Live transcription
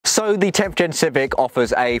So the 10th Gen Civic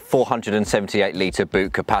offers a 478 litre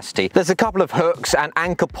boot capacity. There's a couple of hooks and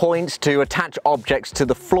anchor points to attach objects to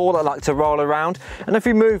the floor that like to roll around. And if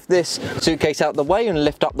you move this suitcase out the way and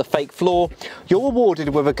lift up the fake floor, you're awarded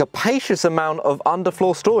with a capacious amount of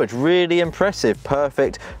underfloor storage. Really impressive,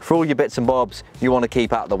 perfect for all your bits and bobs you want to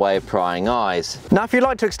keep out of the way of prying eyes. Now, if you'd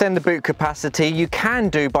like to extend the boot capacity, you can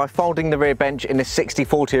do by folding the rear bench in a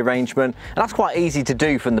 60-40 arrangement. And that's quite easy to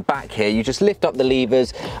do from the back here. You just lift up the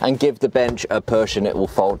levers and give the bench a push and it will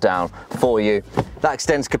fold down for you. That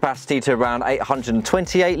extends capacity to around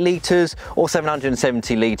 828 litres or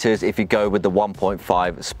 770 litres if you go with the 1.5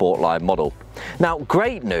 Sportline model. Now,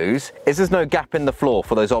 great news is there's no gap in the floor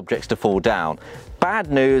for those objects to fall down.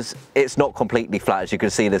 Bad news, it's not completely flat. As you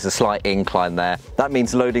can see, there's a slight incline there. That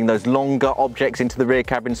means loading those longer objects into the rear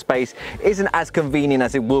cabin space isn't as convenient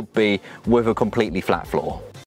as it would be with a completely flat floor.